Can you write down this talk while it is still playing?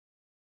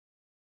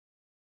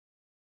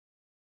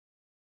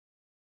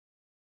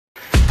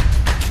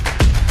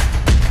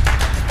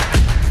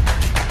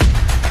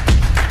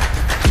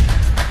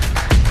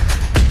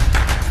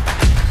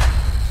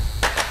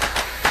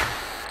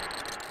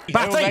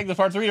Back to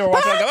part 3 or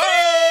watch like,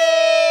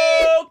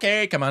 oh,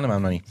 okay, come on,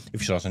 money.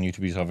 If you saw us on YouTube,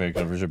 you saw very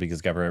controversial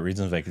because copyright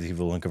reasons, vacancy,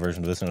 evil link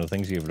conversion to this and other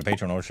things. You give it a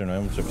Patreon or show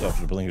no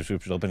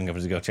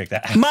go check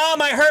that.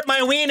 Mom, I hurt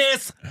my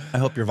weenus. I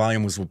hope your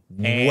volume was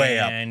way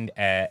up. And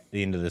at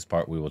the end of this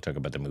part, we will talk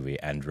about the movie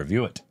and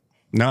review it.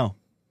 No.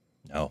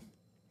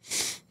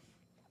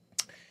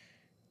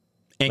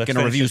 Ain't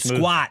gonna review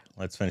squat.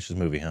 Let's finish this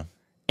movie, huh?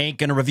 Ain't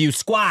gonna review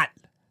squat.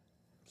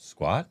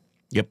 Squat?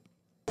 Yep.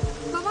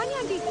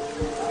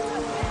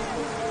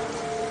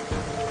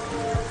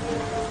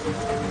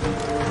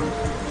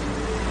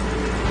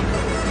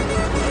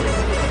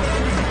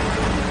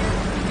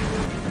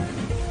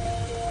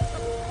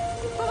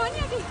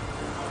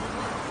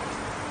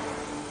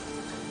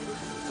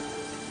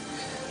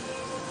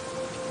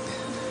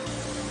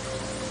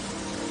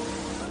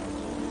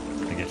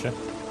 I get you.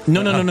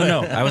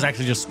 No. I was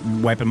actually just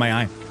wiping my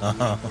eye.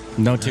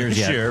 No tears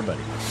yet. Sure, buddy.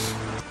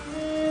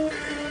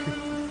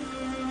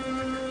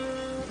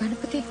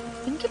 Ganapati,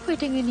 inge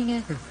poitinga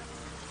neenga?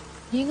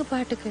 Neenga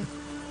paattukku.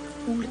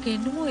 Ungalku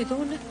ennumo edho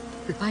onnu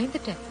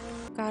பயந்துட்டேன்.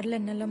 கார்ல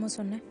என்னெல்லாமோ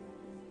சொன்னேன்.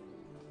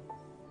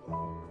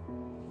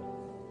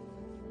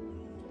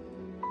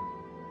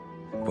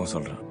 போ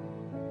சொல்றேன்.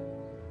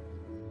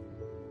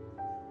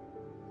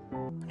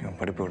 நீ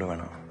படிப்பு விட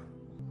வேணாம்.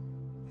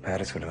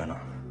 பாரிஸ் விட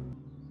வேணாம்.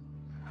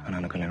 ஆனா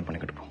கல்யாணம்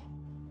பண்ணிக்கிட்டு போ.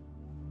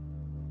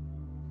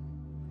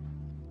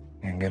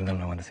 எங்க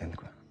இருந்தாலும் நான் வந்து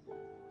சேர்ந்துக்குவேன்.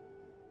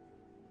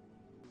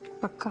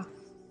 பக்கா.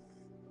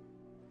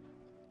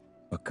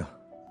 பக்கா.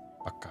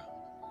 Paka.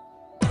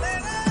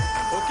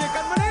 Okay,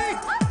 Kanmani.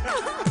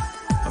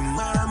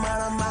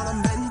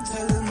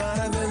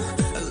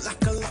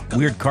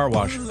 Weird car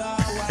wash. You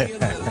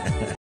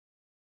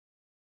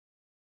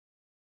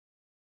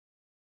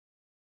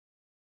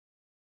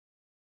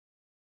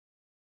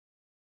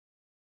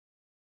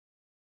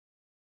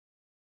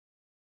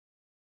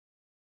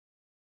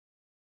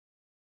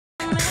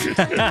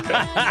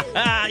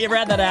ever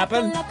had that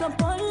happen?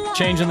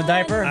 Changing the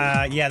diaper?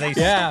 Yeah,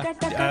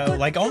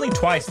 like only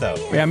twice though.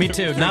 Yeah, me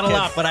too. Not a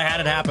lot, but I had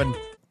it happen.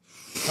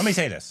 Let me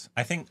say this.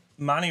 I think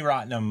Mani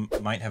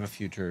Ratnam might have a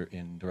future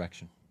in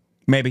direction.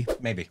 Maybe.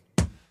 Maybe.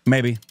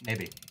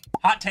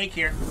 Hot take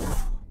here.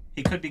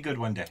 He could be good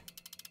one day.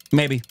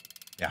 Maybe.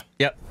 Yeah.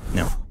 Yep.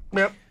 No.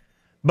 Yep.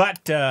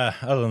 But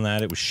other than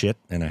that, it was shit,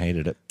 and I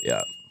hated it.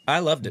 Yeah. I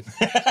loved it.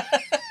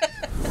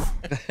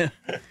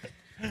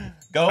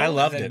 Gold? I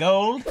loved it.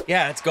 Gold?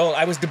 Yeah, it's gold.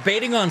 I was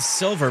debating on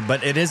silver, but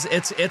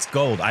it's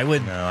gold. I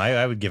would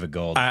I would give it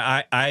gold.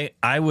 I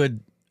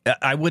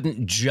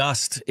wouldn't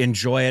just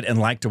enjoy it and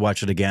like to watch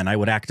it again. I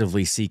would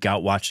actively seek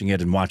out watching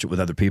it and watch it with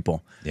other people.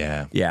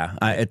 Yeah. Yeah,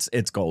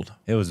 it's gold.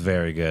 It was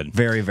very good.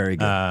 Very, very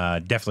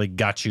good. Definitely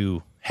got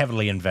you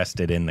heavily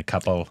invested in the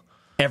couple.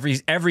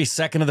 Every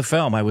second of the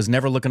film, I was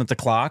never looking at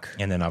the clock.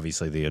 And then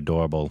obviously the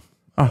adorable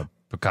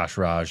Prakash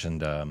Raj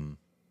and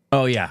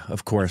oh yeah,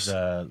 of course.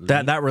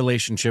 That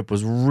relationship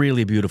was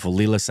really beautiful.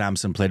 Leela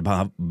Samson played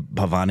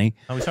Bhavani.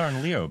 Oh, we saw her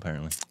in Leo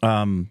apparently.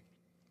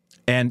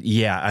 And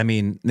yeah, I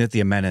mean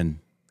Nithya Menen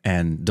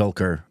and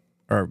Dulquer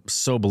are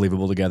so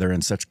believable together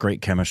and such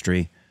great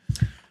chemistry.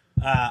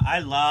 I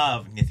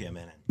love Nithya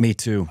Menen. Me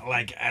too.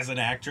 Like as an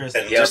actress,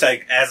 and just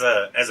like as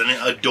an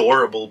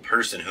adorable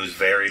person who's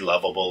very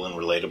lovable and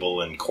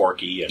relatable and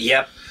quirky. And,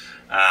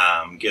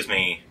 gives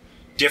me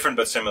different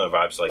but similar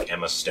vibes like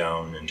Emma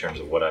Stone in terms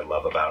of what I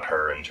love about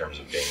her in terms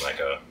of being like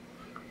a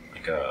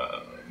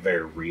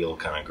very real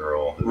kind of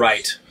girl,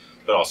 Right?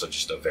 But also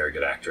just a very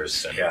good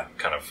actress and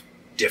kind of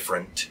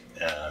different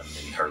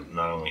in her,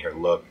 not only her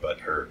look but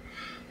her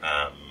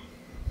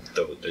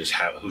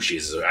who she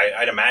is.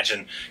 I'd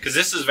imagine because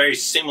this is a very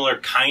similar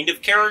kind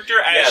of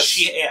character as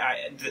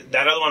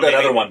that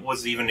other one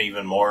was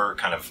even more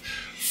kind of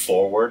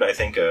forward, I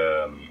think.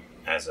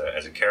 As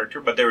a character,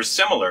 but they were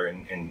similar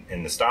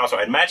in the style, so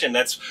I imagine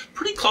that's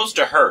pretty close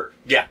to her.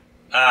 Yeah,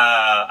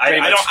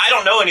 I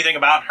don't know anything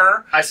about her.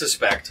 I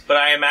suspect, but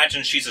I imagine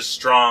she's a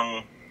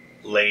strong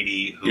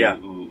lady who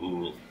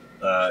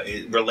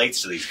relates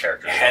to these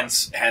characters.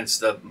 Hence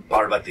the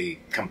part about the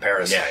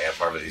comparison. Yeah,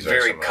 part of these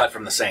very cut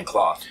from the same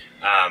cloth.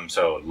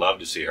 So I'd love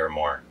to see her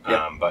more.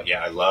 But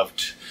yeah, I loved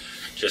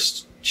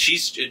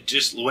she's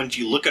just when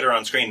you look at her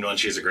on screen,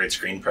 she has a great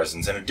screen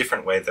presence in a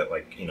different way that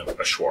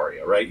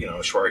Aishwarya, right?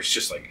 Aishwarya's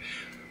just like,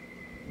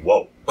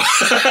 whoa.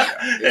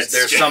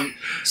 There's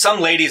some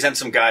ladies and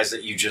some guys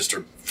that you just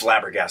are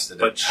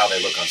flabbergasted at how they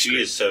look on screen.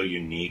 She is so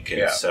unique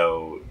and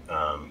so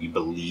you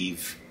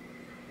believe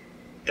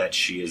that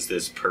she is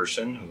this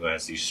person who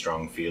has these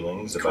strong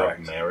feelings about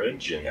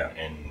marriage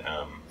and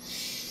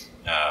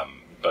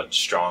but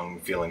strong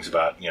feelings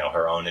about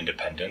her own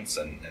independence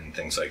and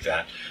things like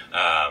that.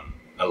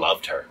 I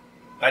loved her.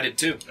 I did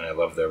too. And I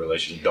loved their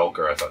relationship.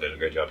 Dulquer, I thought, did a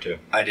great job too.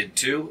 I did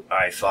too.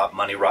 I thought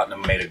Mani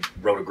Ratnam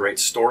wrote a great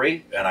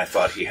story, and I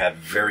thought he had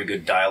very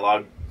good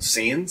dialogue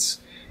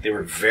scenes. They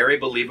were very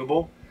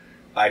believable.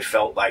 I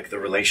felt like the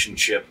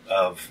relationship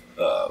of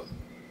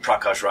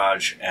Prakash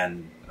Raj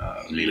and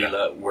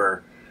Leela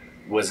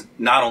was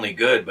not only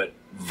good, but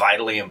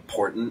vitally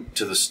important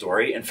to the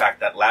story. In fact,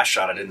 that last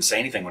shot, I didn't say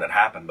anything when it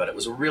happened, but it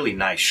was a really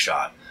nice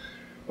shot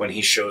when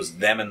he shows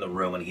them in the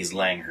room and he's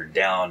laying her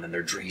down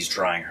and he's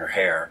drying her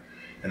hair.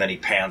 And then he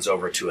pans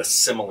over to a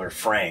similar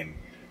frame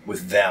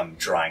with them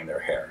drying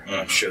their hair.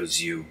 And it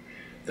shows you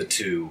the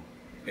two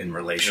in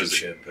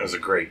relationship. It was a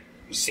great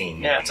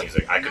scene. Yeah, he's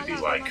like, I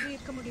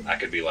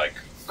could be like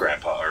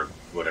Grandpa or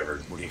whatever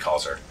what he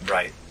calls her.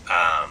 Right.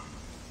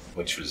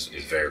 Which is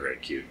very, very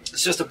cute.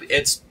 It's just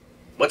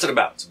what's it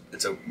about?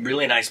 It's a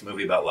really nice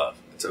movie about love.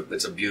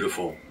 It's a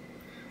beautiful,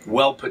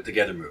 well put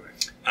together movie.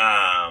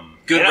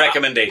 Good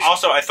recommendation.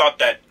 I thought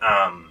that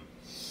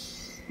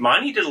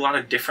Mani did a lot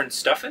of different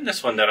stuff in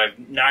this one that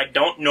I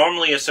don't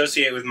normally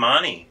associate with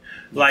Mani.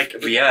 Like,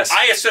 yes.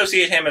 I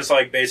associate him as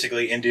like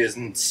basically India's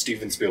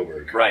Steven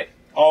Spielberg. Right.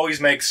 Always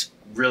makes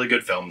really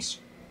good films.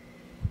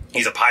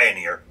 He's a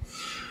pioneer.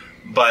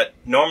 But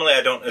normally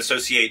I don't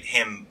associate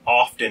him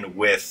often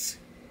with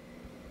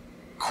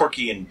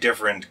quirky and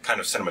different kind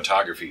of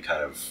cinematography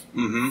kind of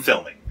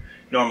filming.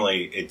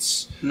 Normally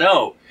it's...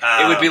 No.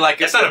 It would be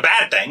like... It's not a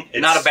bad thing.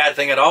 It's not a bad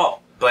thing at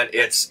all. But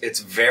it's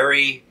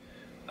very...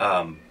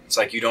 it's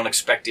like you don't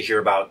expect to hear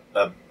about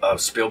a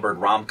Spielberg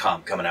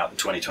rom-com coming out in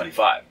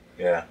 2025.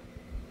 Yeah.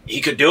 He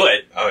could do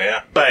it. Oh,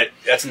 yeah. But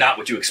that's not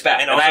what you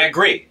expect. And also, I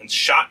agree. It's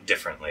shot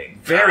differently.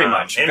 Very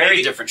much.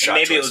 Very different shot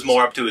Maybe it was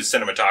more up to his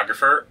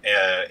cinematographer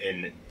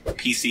in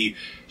PC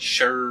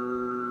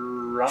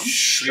Shriram?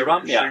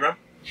 Yeah.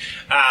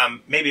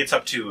 Maybe it's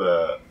up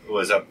to...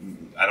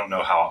 I don't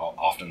know how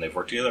often they've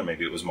worked together.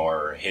 Maybe it was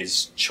more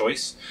his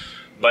choice.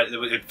 But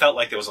it felt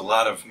like there was a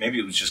lot of... Maybe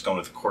it was just going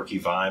with the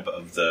quirky vibe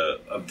of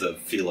the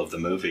feel of the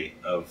movie,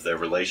 of their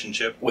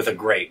relationship. With a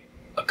great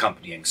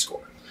accompanying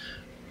score.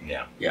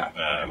 Yeah.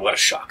 Yeah. What a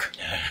shock.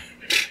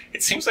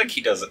 It seems like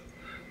he does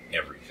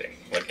everything.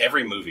 Like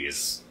every movie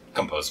is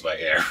composed by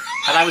Air.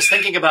 And I was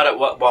thinking about it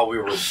while we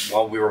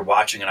were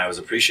watching, and I was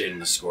appreciating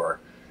the score.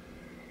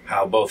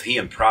 How both he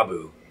and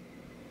Prabhu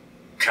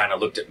kind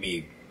of looked at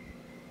me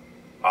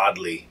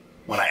oddly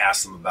when I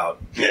asked them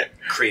about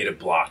creative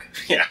block.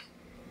 Yeah.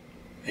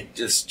 It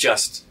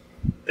just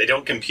they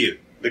don't compute.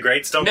 The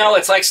greats don't. No,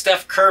 it's like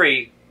Steph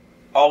Curry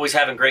always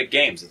having great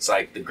games. It's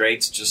like the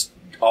greats just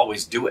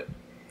always do it.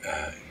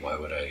 Why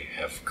would I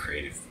have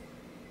creative?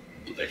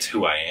 It's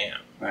who I am.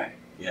 Right.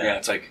 Yeah.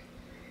 It's like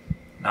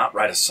not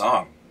write a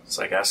song. It's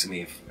like asking me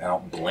if I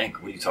don't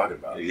blink. What are you talking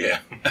about? Yeah.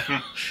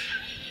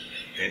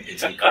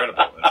 It's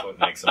incredible. That's what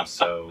makes them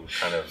so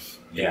kind of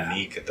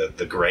unique.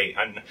 The great.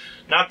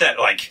 Not that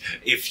like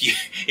if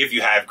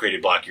you have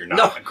creative block, you're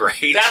not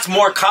great. That's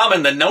more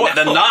common than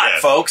not,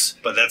 folks.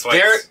 But that's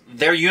why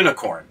they're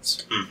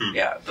unicorns. Mm-hmm.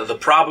 Yeah. The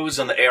Prabhus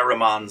and the A.R.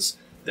 Rahmans.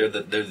 They're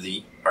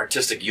the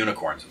artistic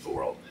unicorns of the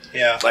world.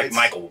 Yeah. Like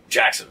Michael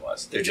Jackson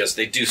was.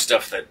 They do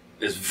stuff that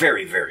is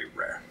very, very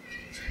rare.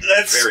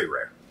 That's very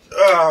rare.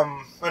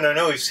 And I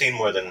know we've seen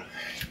more than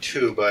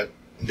two, but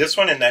this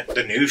one and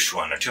the Noosh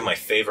one are two of my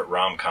favorite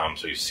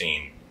rom-coms we've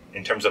seen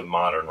in terms of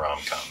modern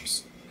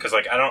rom-coms. Because,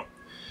 like,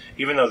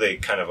 even though they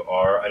kind of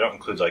are, I don't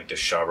include, like, the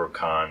Shah Rukh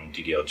Khan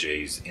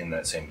DDLJs in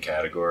that same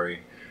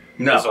category.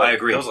 No, I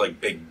agree. Those are, like,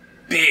 big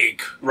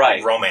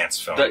romance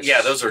films.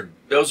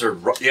 Those are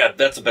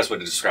that's the best way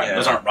to describe them.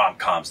 Those aren't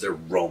rom-coms, they're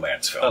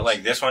romance films. But,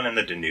 like, this one and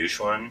the Danush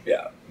one,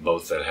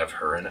 both that have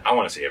her in it, I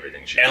want to see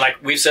everything she's And,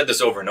 like, we've said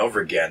this over and over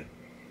again,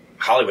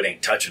 Hollywood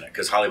ain't touching it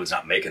because Hollywood's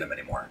not making them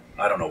anymore.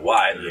 I don't know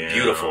why. They're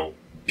beautiful.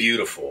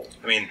 Beautiful.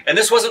 I mean... And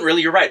this wasn't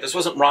really, you're right, this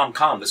wasn't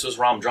rom-com. This was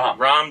rom-dram.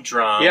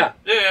 Rom-dram. Yeah.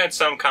 Yeah, it's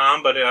some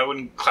com, but I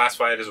wouldn't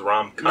classify it as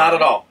rom-com. Not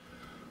at all.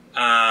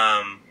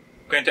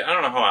 Granted, I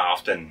don't know how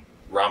often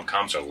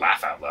rom-coms are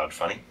laugh-out-loud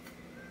funny.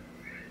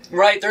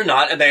 Right, they're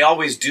not, and they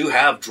always do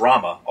have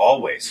drama,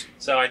 always.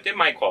 So it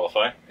might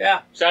qualify.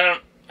 Yeah. So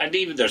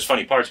even there's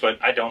funny parts, but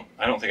I don't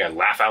think I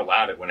laugh out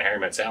loud at When Harry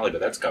Met Sally,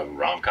 but that's kind of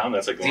rom-com.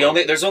 That's like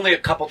there's only a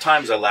couple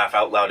times I laugh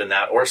out loud in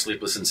that, or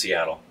Sleepless in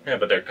Seattle. Yeah,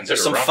 but they're considered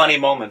There's some funny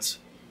moments.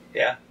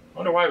 Yeah. I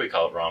wonder why we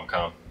call it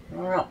rom-com. I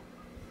don't know.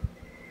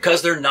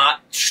 Because they're not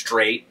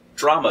straight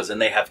dramas,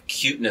 and they have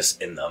cuteness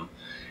in them,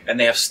 and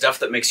they have stuff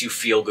that makes you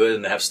feel good,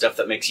 and they have stuff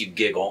that makes you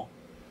giggle.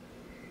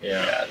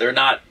 Yeah, they're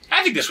not...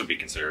 I think this would be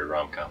considered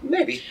rom-com.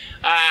 Maybe.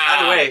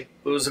 Either way,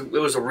 it was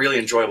a really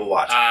enjoyable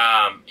watch.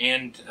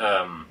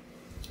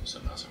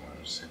 Something else I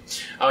wanted to say.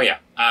 Oh, yeah.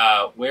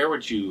 Where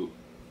would you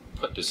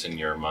put this in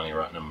your Mani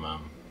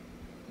Ratnam?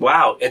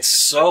 Wow, it's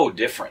so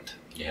different.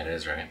 Yeah, it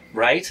is, right?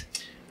 Right?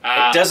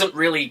 It doesn't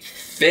really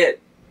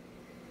fit.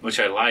 Which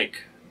I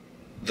like.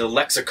 The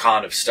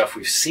lexicon of stuff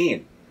we've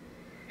seen.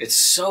 It's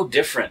so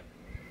different.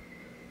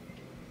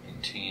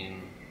 I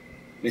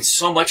mean,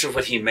 so much of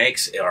what he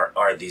makes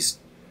are these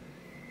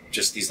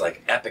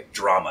like epic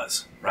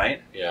dramas,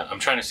 right? Yeah, I'm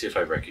trying to see if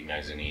I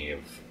recognize any of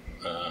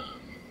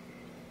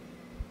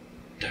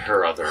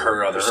her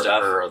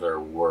other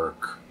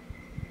work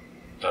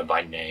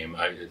by name.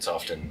 It's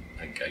often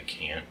I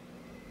can't.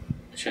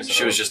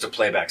 She was just a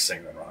playback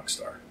singer and rock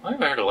star. I've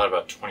heard a lot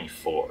about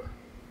 24.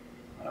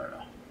 I don't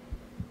know.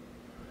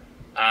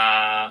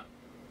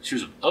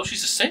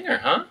 She's a singer,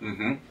 huh?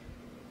 Mm-hmm.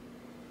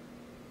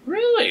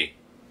 Really?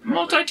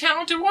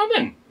 Multi-talented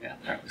woman. Yeah,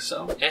 apparently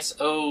so.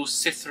 S.O.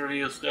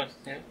 Cithriel.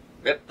 Yeah.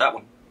 Yep, that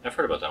one. I've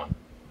heard about that one.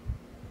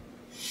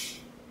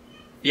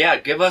 Yeah,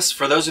 give us,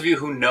 for those of you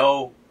who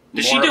know.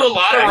 Did she do a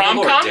lot of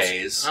rom-coms?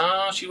 Days.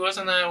 Oh, she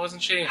wasn't that,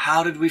 wasn't she?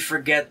 How did we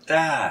forget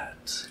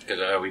that?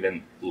 Because we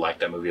didn't like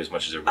that movie as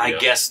much as everybody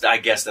else. I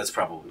guess that's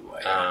probably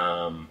why.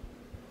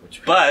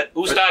 But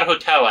oStupidp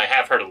Hotel, I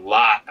have heard a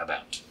lot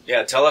about.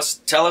 Yeah, tell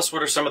us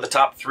what are some of the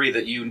top 3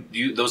 that you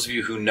those of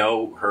you who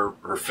know her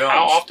films.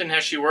 How often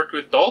has she worked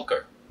with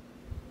Dulquer?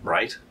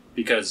 Right?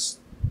 Because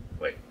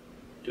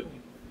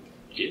doing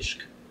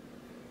Ishq?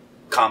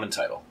 Common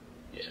title.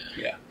 Yeah.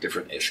 Yeah,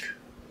 different Ishq.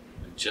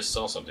 I just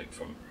saw something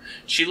from.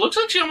 She looks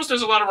like she almost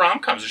does a lot of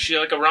rom-coms. Is she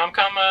like a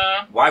rom-com?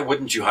 Why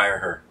wouldn't you hire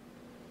her?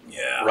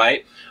 Yeah.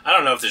 Right? I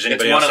don't know if there's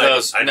anybody else. It's one of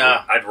those.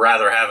 I'd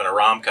rather have in a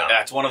rom-com.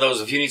 Yeah, it's one of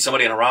those. If you need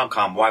somebody in a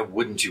rom-com, why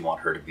wouldn't you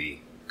want her to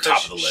be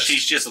top of the list?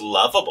 She's just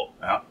lovable.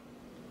 Yeah.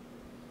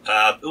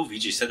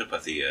 VJ said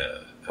about the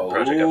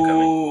project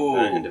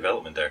upcoming in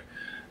development there.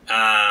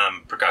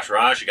 Prakash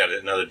Raj, you got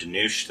another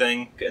Danush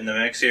thing in the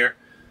mix here.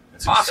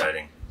 That's awesome.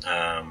 Exciting.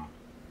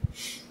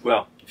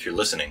 Well, if you're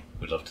listening,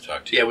 we'd love to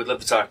talk to you. Yeah, we'd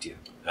love to talk to you.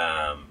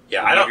 I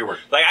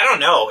don't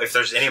know if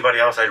there's anybody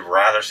else I'd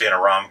rather see in a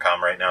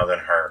rom-com right now than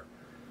her.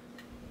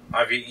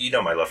 You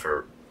know my love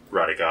for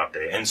Radhika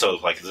Apte, and so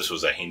if this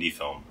was a Hindi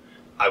film,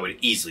 I would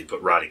easily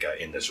put Radhika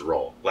in this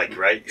role.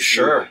 Right?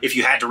 Sure. If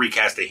you had to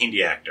recast a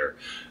Hindi actor,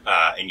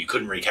 and you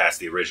couldn't recast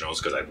the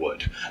originals, because I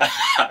would,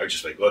 I would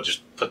just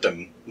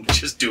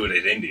just do it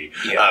in Hindi,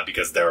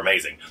 because they're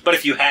amazing. But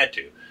if you had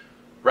to,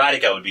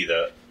 Radhika would be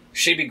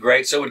She'd be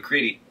great. So would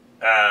Kriti.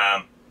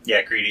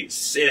 Yeah,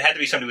 Kriti. It had to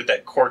be somebody with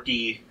that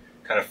quirky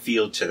kind of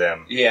feel to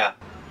them. Yeah.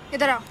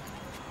 Idhar aao.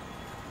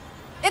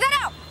 Idhar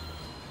aao.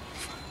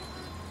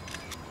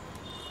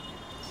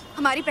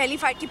 हमारी पहली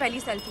fight की पहली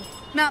selfie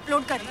मैं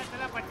upload कर रही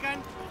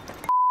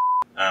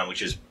हूं.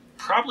 Which is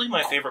probably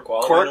my favorite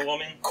quality in a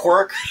woman.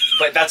 Quirk,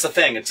 but that's the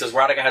thing. It says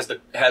Radhika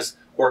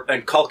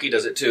and Kalki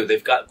does it too.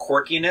 They've got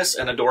quirkiness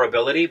and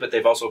adorability, but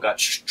they've also got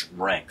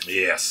strength.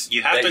 Yes,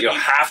 you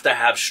have to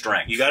have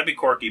strength. You got to be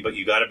quirky, but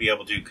you got to be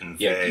able to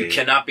convey. Yeah, you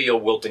cannot be a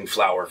wilting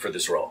flower for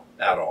this role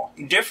at all.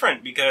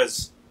 Different,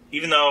 because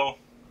even though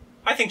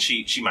I think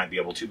she might be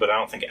able to, but I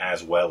don't think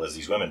as well as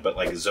these women. But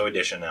like Zoe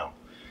Deschanel,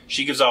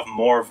 she gives off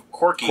more of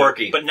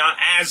quirky, but not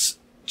as.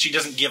 She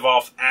doesn't give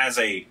off as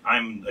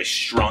I'm a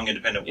strong,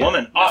 independent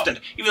woman. No. Often,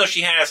 even though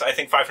she has, I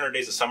think 500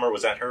 Days of Summer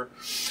was at her.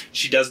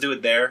 She does do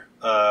it there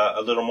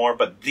a little more,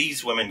 but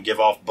these women give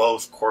off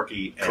both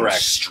quirky and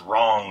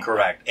strong.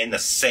 Correct. In the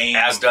same.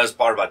 As does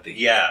Parvati.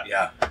 Yeah.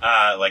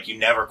 Yeah. Like you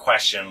never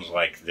question,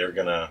 like they're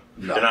not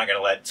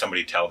gonna let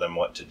somebody tell them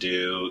what to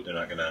do. They're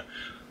not gonna,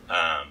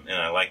 and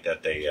I like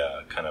that they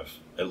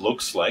it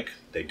looks like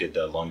they did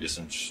the long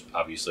distance,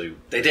 obviously.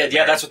 They did,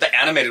 yeah, that's what the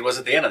animated was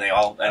at the end, and they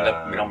all end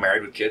up,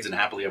 married with kids and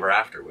happily ever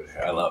after, which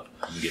I love.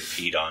 You get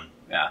peed on.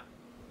 Yeah.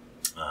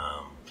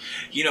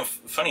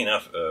 Funny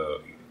enough,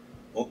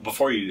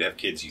 before you have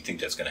kids, you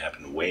think that's going to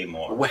happen way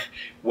more.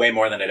 Way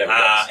more than it ever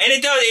does. And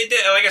it does,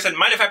 like I said, it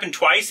might have happened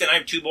twice, and I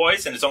have 2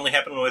 boys, and it's only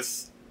happened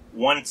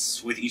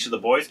once with each of the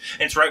boys.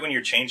 And it's right when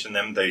you're changing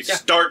them, they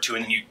start to,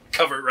 and then you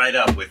cover it right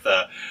up with,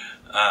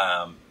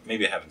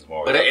 maybe it happens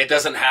more. But it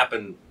doesn't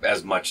happen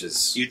as much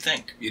as you'd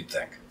think.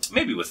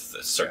 Maybe with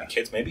certain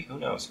kids, maybe. Who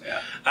knows?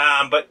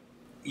 Yeah. But,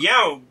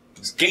 yeah,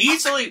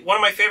 easily one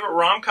of my favorite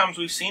rom-coms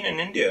we've seen in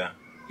India.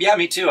 Yeah,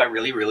 me too. I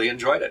really, really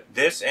enjoyed it.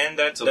 This and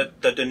the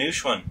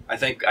Danush one. I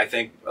think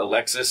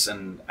Alexis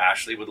and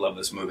Ashley would love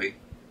this movie.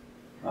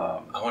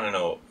 I want to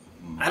know.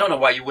 I don't know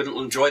why you wouldn't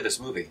enjoy this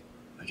movie.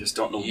 I just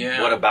don't know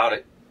what about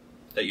it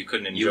that you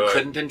couldn't enjoy. You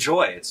couldn't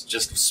enjoy. It's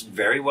just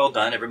very well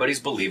done. Everybody's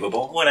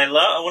believable. One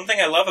thing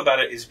I love about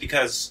it is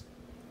because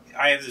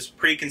I have this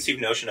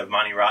preconceived notion of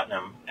Mani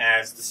Ratnam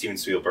as the Steven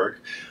Spielberg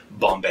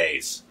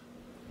Bombays.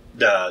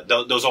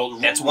 Those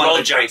old. That's one of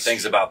the great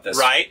things about this,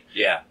 right?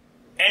 Yeah.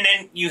 And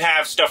then you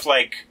have stuff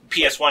like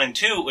PS1 and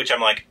 2, which I'm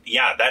like,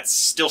 yeah, that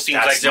still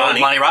seems like still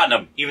Mani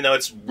Ratnam, even though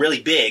it's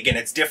really big and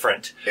it's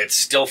different. It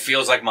still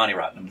feels like Mani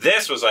Ratnam.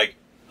 This was like,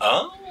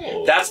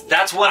 oh,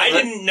 that's what I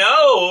didn't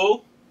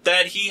know.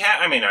 That he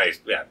had,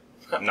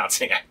 I'm not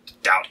saying I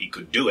doubt he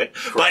could do it,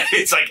 but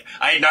it's like,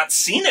 I had not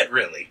seen it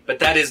really. But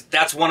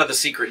that's one of the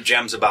secret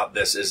gems about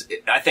this is,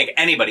 I think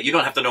anybody, you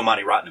don't have to know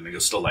Mani Ratnam and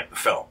you'll still like the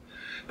film.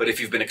 But if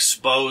you've been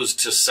exposed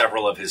to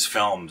several of his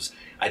films,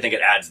 I think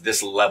it adds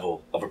this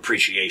level of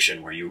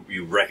appreciation where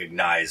you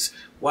recognize,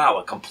 wow,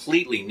 a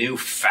completely new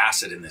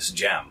facet in this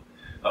gem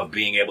of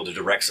being able to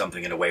direct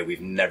something in a way we've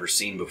never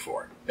seen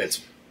before.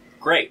 It's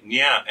great.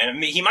 Yeah,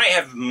 and he might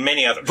have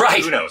many others.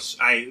 Right. Who knows?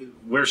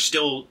 We're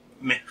still...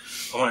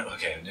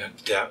 Okay,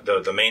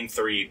 the main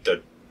 3,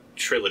 the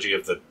trilogy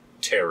of the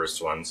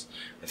terrorist ones.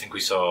 I think we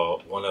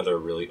saw one other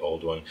really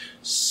old one.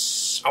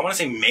 I want to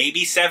say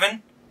maybe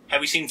 7.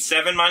 Have we seen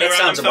 7 Mani Ratnam films?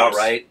 That sounds about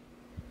right.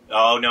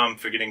 Oh, no, I'm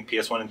forgetting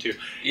PS1 and 2.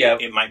 Yeah.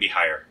 It might be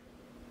higher.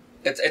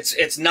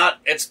 It's not...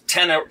 It's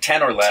 10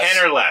 or less.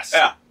 10 or less.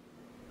 Yeah.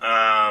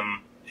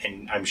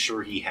 And I'm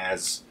sure he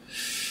has...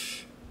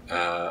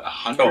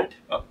 100?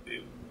 Oh,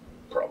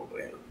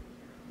 probably.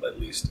 at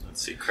least.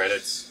 Let's see,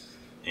 credits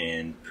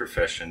in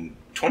profession.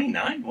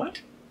 29?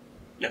 What?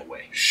 No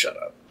way. Shut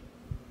up.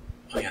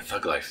 Oh yeah,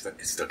 Thug Life.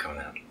 It's still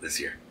coming out this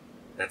year.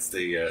 That's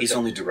the... He's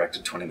only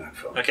directed 29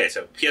 films. Okay,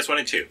 so PS1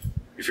 and 2.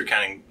 If you're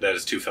counting that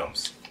as 2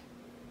 films.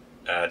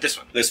 This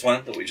one. This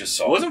one that we just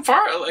saw. It wasn't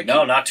far. Like,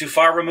 no, not too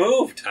far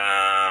removed.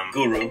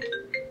 Guru.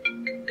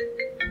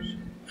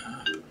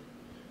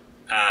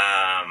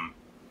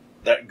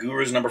 That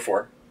Guru's number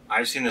 4.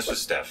 I've seen this with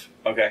Steph.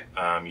 Okay.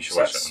 You should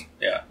watch that one.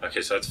 Yeah.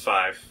 Okay, so that's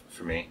 5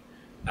 for me.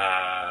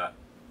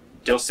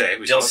 Dulquer.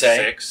 We Dulquer. saw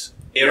 6.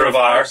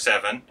 Iravar.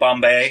 7.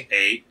 Bombay.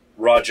 8.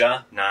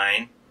 Raja.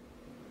 9.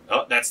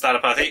 Oh, that's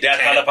Tadapathy. That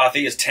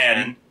Tadapathy is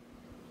 10.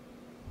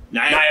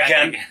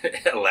 9.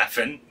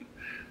 11.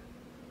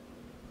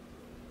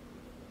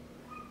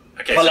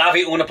 Okay,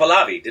 Pallavi Una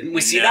Pallavi. Didn't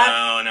we see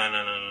that?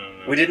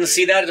 No. We didn't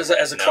see that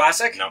as a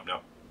classic? No.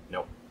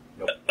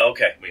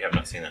 Okay. We have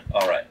not seen that.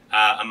 All right.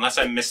 Unless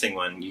I'm missing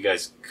one, you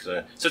guys...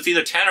 so it's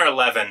either 10 or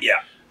 11.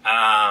 Yeah.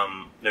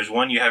 There's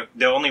one you have...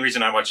 The only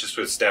reason I watched this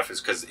with Steph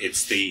is because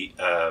it's the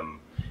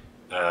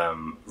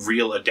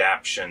real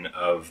adaptation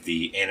of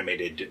the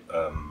animated...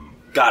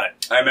 Got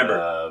it. I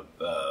remember.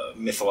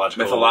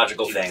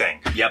 Mythological thing.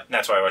 Yep. And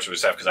that's why I watched it with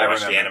Steph, because I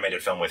watched the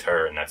animated film with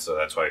her, and that's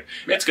why...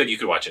 It's good, you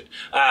could watch it.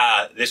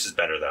 This is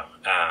better, though,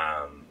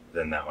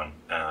 than that one.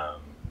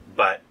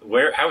 But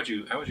how would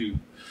you...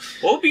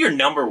 What would be your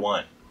number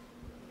 1?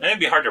 And it'd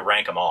be hard to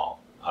rank them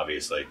all,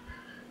 obviously.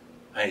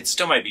 It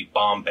still might be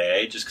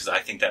Bombay, just because I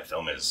think that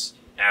film is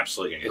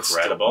absolutely incredible. It's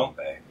still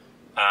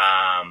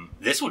Bombay.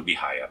 This would be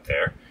high up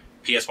there.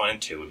 PS1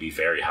 and 2 would be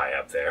very high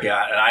up there.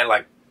 Yeah, and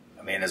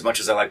I mean, as much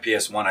as I like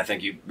PS1, I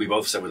think we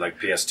both said we like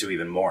PS2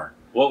 even more.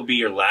 What would be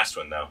your last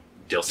one, though?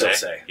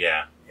 Dulquer?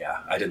 Yeah. Yeah,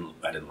 I didn't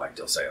like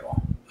Dulquer at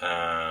all.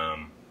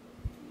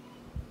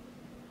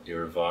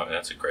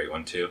 That's a great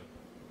one, too.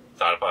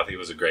 Tadapathy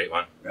was a great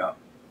one. Yeah.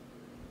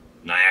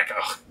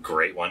 Nayak,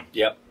 great one.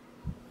 Yep.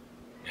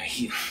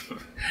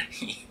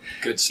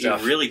 Good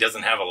stuff. He really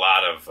doesn't have a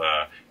lot of...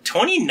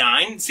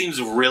 29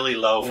 seems really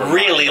low for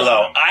really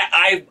low.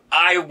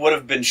 I would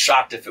have been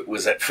shocked if it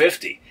was at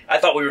 50. I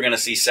thought we were going to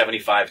see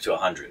 75 to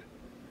 100.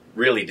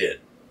 Really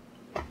did.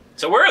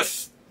 So we're a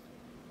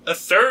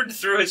third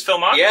through his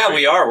filmography. Yeah,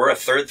 we are. We're a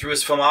third through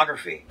his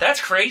filmography.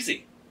 That's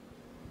crazy.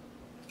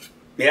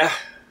 Yeah.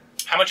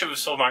 How much of his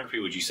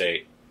filmography would you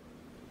say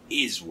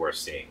is worth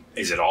seeing?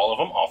 Is it all of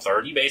them? All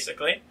 30,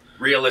 basically?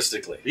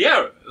 Realistically.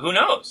 Yeah, who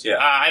knows? Yeah.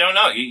 I don't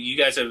know. You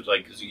guys have,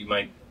 you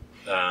might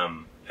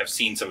have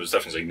seen some of the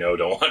stuff and say, no,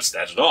 don't watch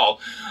that at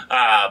all.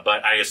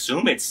 But I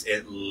assume it's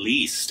at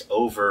least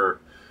over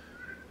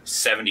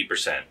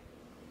 70%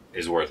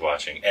 is worth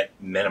watching, at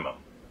minimum.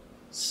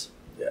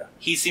 Yeah.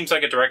 He seems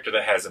like a director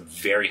that has a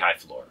very high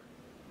floor.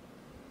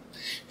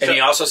 And he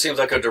also seems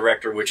like a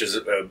director, which is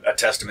a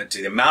testament to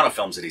the amount of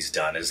films that he's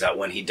done, is that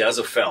when he does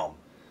a film,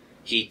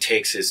 he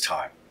takes his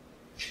time.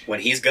 When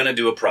he's going to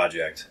do a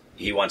project,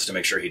 he wants to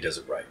make sure he does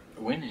it right.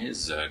 When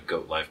is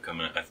Goat Life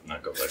coming out?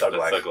 Not Goat Life, Thug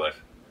Life. Thug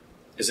Life.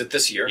 Is it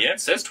this year? Yeah, it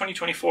says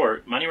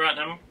 2024. Mani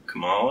Ratnam,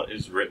 Kamal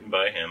is written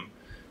by him.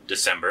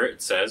 December,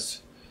 it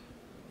says.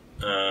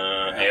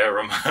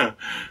 That's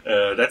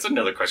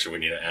another question we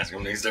need to ask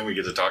him next time we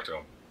get to talk to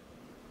him.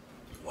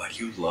 What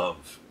do you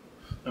love?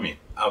 I mean,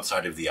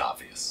 outside of the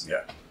obvious.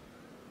 Yeah.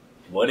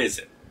 What is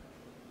it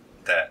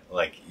that,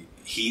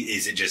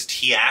 is it just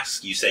he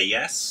asks, you say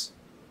yes?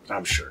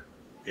 I'm sure.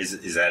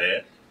 Is that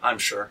it? I'm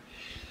sure.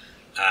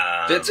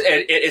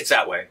 It's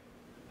that way.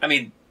 I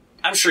mean,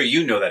 I'm sure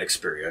you know that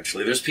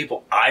experientially. There's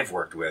people I've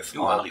worked with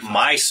on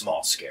my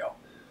small scale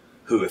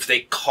who, if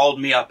they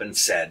called me up and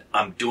said,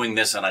 I'm doing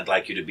this and I'd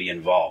like you to be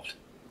involved,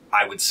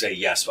 I would say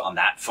yes on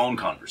that phone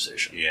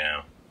conversation.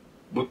 Yeah.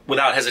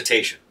 Without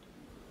hesitation.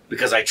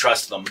 Because I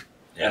trust them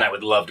and I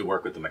would love to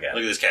work with them again.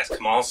 Look at this cast.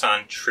 Kamal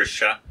San,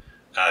 Trisha,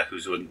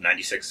 who's with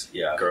 96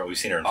 girl. We've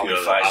seen her in a few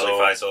Ali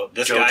Faisal.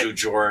 This Joju guy,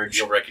 George.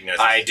 You'll recognize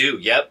this. I do,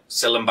 yep.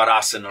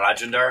 Silambaras and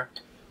Rajendar.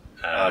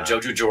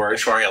 Joju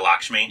George. Aishwarya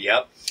Lakshmi.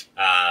 Yep.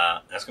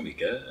 That's going to be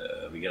good.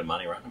 We get a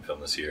Mani Ratnam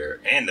film this year.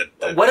 And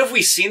what have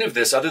we seen of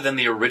this other than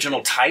the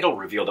original title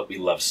reveal that we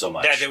love so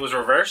much? That it was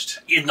reversed?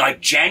 In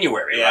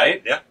January,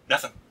 right? Yeah,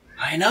 nothing.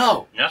 I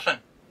know. Nothing.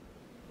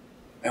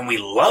 And we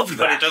love that.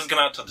 But it doesn't come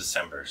out till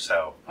December,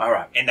 so... All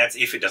right. And that's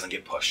if it doesn't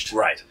get pushed.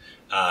 Right.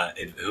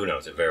 Who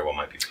knows? It very well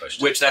might be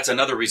pushed. Which, that's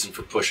another reason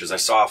for pushes. I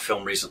saw a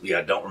film recently,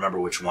 I don't remember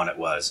which one it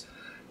was,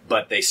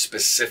 but they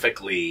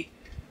specifically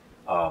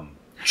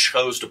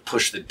chose to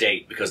push the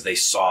date because they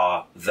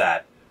saw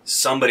that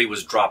somebody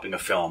was dropping a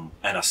film,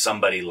 and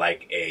somebody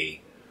like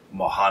a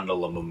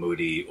Mohanlal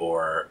Mahmoodi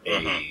or a,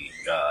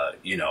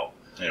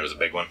 And it was a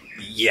big one?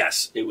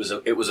 Yes. It was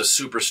a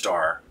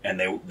superstar, and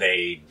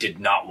they did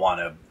not want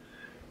to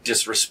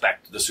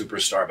disrespect the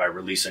superstar by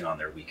releasing on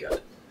their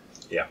weekend.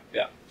 Yeah.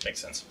 Yeah. Makes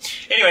sense.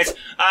 Anyways,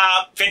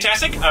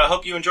 fantastic.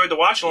 Hope you enjoyed the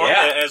watch along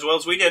as well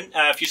as we did.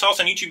 If you saw us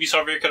on YouTube, you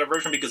saw a very cut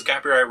version because of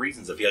copyright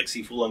reasons. If you like to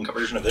see full uncut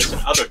version of this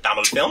and other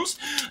Tamil films,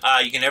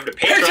 you can head over to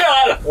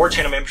Patreon or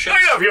channel membership.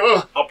 I love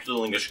you. I'll put the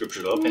link in the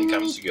description below. Pin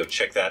comments to go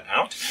check that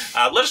out.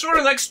 Let us know what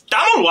the next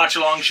Tamil watch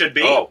along should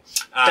be.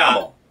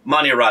 Tamil,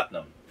 Mani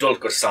Ratnam,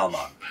 Dulquer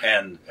Salmaan,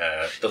 and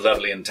the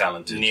lovely and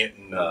talented. We need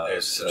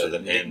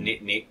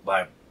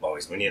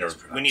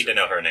to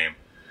know her name.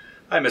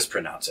 I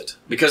mispronounce it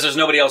because there's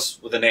nobody else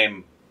with a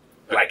name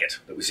like it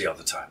that we see all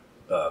the time.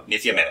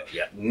 Nithya Menen.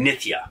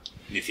 Nithya.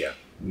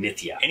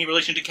 Nithya. Any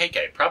relation to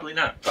KK? Probably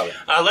not.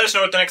 Let us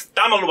know what the next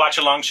Tamil watch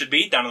along should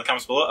be down in the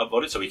comments below.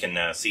 Upvote it so we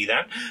can see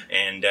that.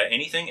 And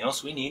anything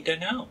else we need to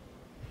know.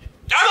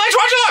 Let's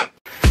watch along!